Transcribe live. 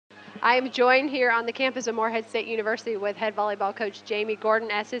I am joined here on the campus of Morehead State University with head volleyball coach Jaime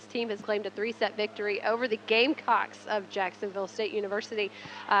Gordon as his team has claimed a 3-set victory over the Gamecocks of Jacksonville State University,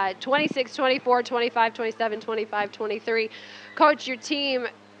 26-24, 25-27, 25-23. Coach, your team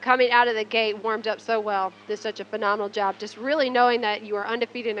coming out of the gate warmed up so well, did such a phenomenal job, just really knowing that you are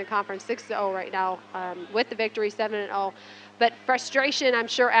undefeated in conference, 6-0 right now, with the victory, 7-0. But frustration, I'm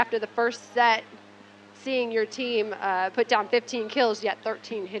sure, after the first set, seeing your team put down 15 kills, yet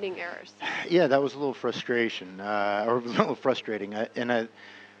 13 hitting errors. Yeah, that was a little frustration, or a little frustrating.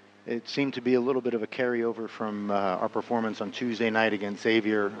 It seemed to be a little bit of a carryover from our performance on Tuesday night against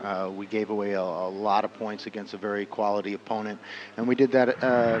Xavier. We gave away a lot of points against a very quality opponent, and we did that,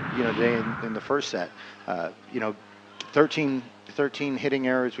 today in the first set. 13 hitting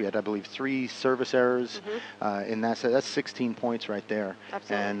errors. We had, I believe, 3 service errors in that set. That's 16 points right there.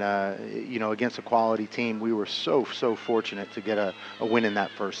 Absolutely. And, against a quality team, we were so fortunate to get a win in that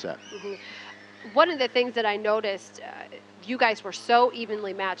first set. One of the things that I noticed, you guys were so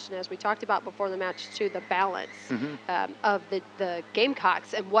evenly matched, and as we talked about before the match too, the balance of the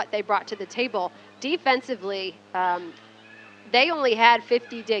Gamecocks and what they brought to the table. Defensively, they only had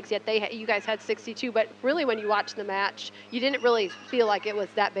 50 digs, yet you guys had 62. But really, when you watched the match, you didn't really feel like it was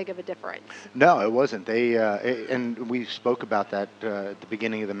that big of a difference. No, it wasn't. And we spoke about that at the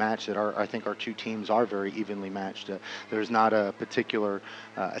beginning of the match, that I think our two teams are very evenly matched. There's not a particular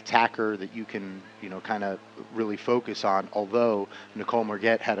attacker that you can, kind of really focus on. Although Nicole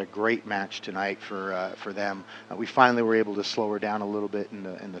Morgette had a great match tonight for them. We finally were able to slow her down a little bit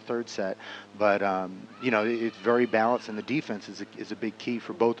in the third set. But it's very balanced, and the defense is a big key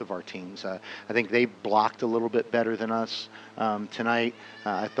for both of our teams. I think they blocked a little bit better than us tonight.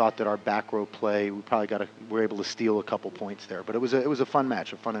 I thought that our back row play, we were able to steal a couple points there. But it was a fun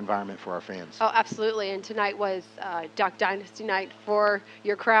match, a fun environment for our fans. Oh, absolutely. And tonight was Duck Dynasty night for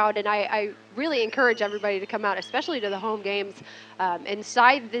your crowd, and I really encourage everybody to come out, especially to the home games.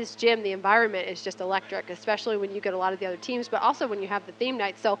 Inside this gym, the environment is just electric, especially when you get a lot of the other teams, but also when you have the theme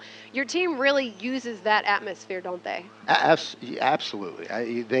night. So your team really uses that atmosphere, don't they?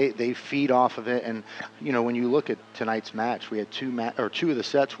 Absolutely. They feed off of it. And, when you look at tonight's match, we had two of the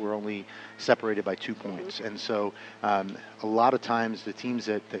sets were only separated by 2 points. And so a lot of times the teams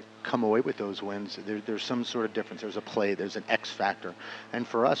that come away with those wins, there's some sort of difference. There's a play, there's an X factor. And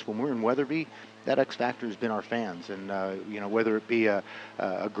for us, when we're in Weatherby, that X factor has been our fans. And, whether it be a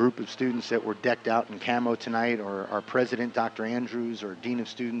group of students that were decked out in camo tonight, or our president, Dr. Andrews, or dean of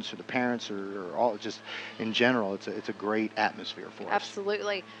students, or the parents, or all, just in general, it's a great atmosphere for us.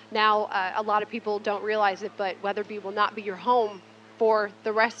 Absolutely. Now, a lot of people don't realize it, but Weatherby will not be your home for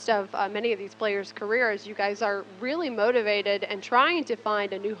the rest of many of these players' careers. You guys are really motivated and trying to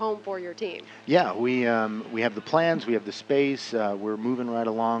find a new home for your team. Yeah, we have the plans, we have the space, we're moving right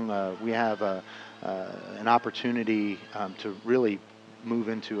along. We have an opportunity to really move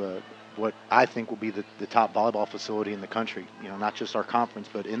into what I think will be the top volleyball facility in the country, not just our conference,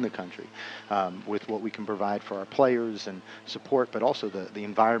 but in the country, with what we can provide for our players and support, but also the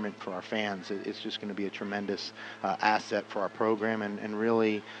environment for our fans. It's just going to be a tremendous asset for our program, and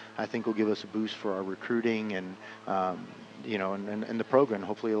really, I think will give us a boost for our recruiting and the program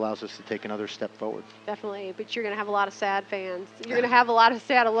hopefully allows us to take another step forward. Definitely, but you're going to have a lot of sad fans. You're going to have a lot of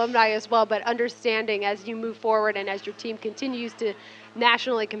sad alumni as well, but understanding as you move forward and as your team continues to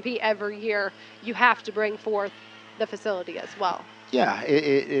nationally compete every year, you have to bring forth the facility as well. Yeah,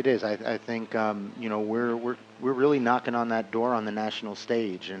 it is. I think we're really knocking on that door on the national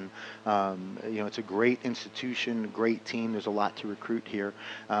stage, and it's a great institution, great team. There's a lot to recruit here,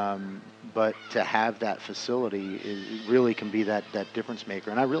 but to have that facility it really can be that difference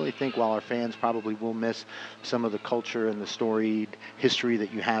maker. And I really think while our fans probably will miss some of the culture and the storied history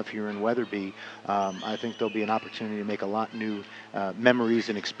that you have here in Weatherby, I think there'll be an opportunity to make a lot new memories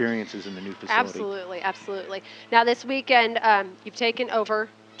and experiences in the new facility. Absolutely. Now this weekend, you've taken over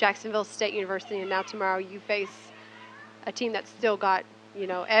Jacksonville State University, and now tomorrow you face a team that's still got,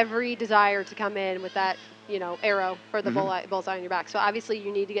 every desire to come in with that, arrow for the bullseye on your back. So obviously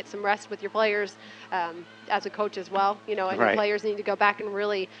you need to get some rest with your players as a coach as well, and your players need to go back and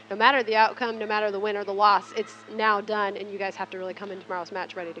really, no matter the outcome, no matter the win or the loss, it's now done, and you guys have to really come in tomorrow's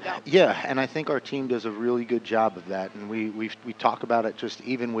match ready to go. Yeah, and I think our team does a really good job of that, and we talk about it just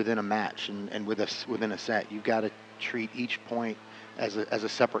even within a match and within a set. You've got to treat each point as a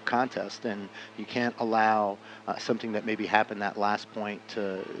separate contest, and you can't allow something that maybe happened that last point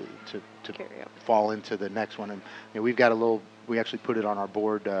to fall into the next one. And we've got we actually put it on our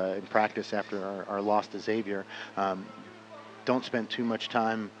board in practice after our loss to Xavier. Don't spend too much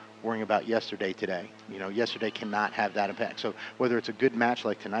time worrying about yesterday today. Yesterday cannot have that impact. So whether it's a good match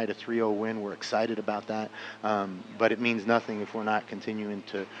like tonight, a 3-0 win, we're excited about that. But it means nothing if we're not continuing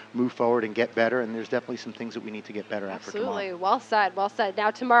to move forward and get better. And there's definitely some things that we need to get better at for tomorrow. Absolutely. Well said. Well said.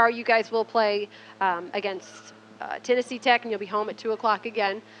 Now tomorrow you guys will play against Tennessee Tech, and you'll be home at 2 o'clock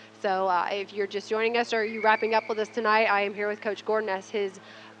again. So if you're just joining us or you wrapping up with us tonight, I am here with Coach Gordon as his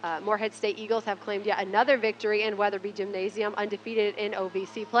Morehead State Eagles have claimed yet another victory in Weatherby Gymnasium, undefeated in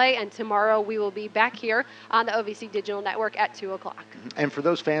OVC play. And tomorrow we will be back here on the OVC Digital Network at 2 o'clock. And for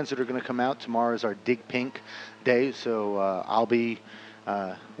those fans that are going to come out, tomorrow is our Dig Pink Day. So I'll be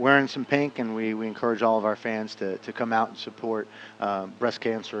wearing some pink, and we encourage all of our fans to come out and support breast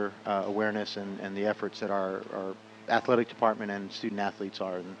cancer awareness and the efforts that our athletic department and student athletes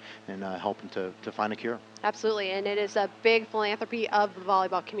are and helping to find a cure. Absolutely, and it is a big philanthropy of the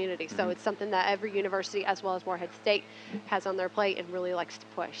volleyball community. So it's something that every university, as well as Morehead State, has on their plate and really likes to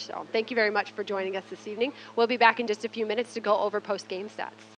push. So thank you very much for joining us this evening. We'll be back in just a few minutes to go over post-game stats.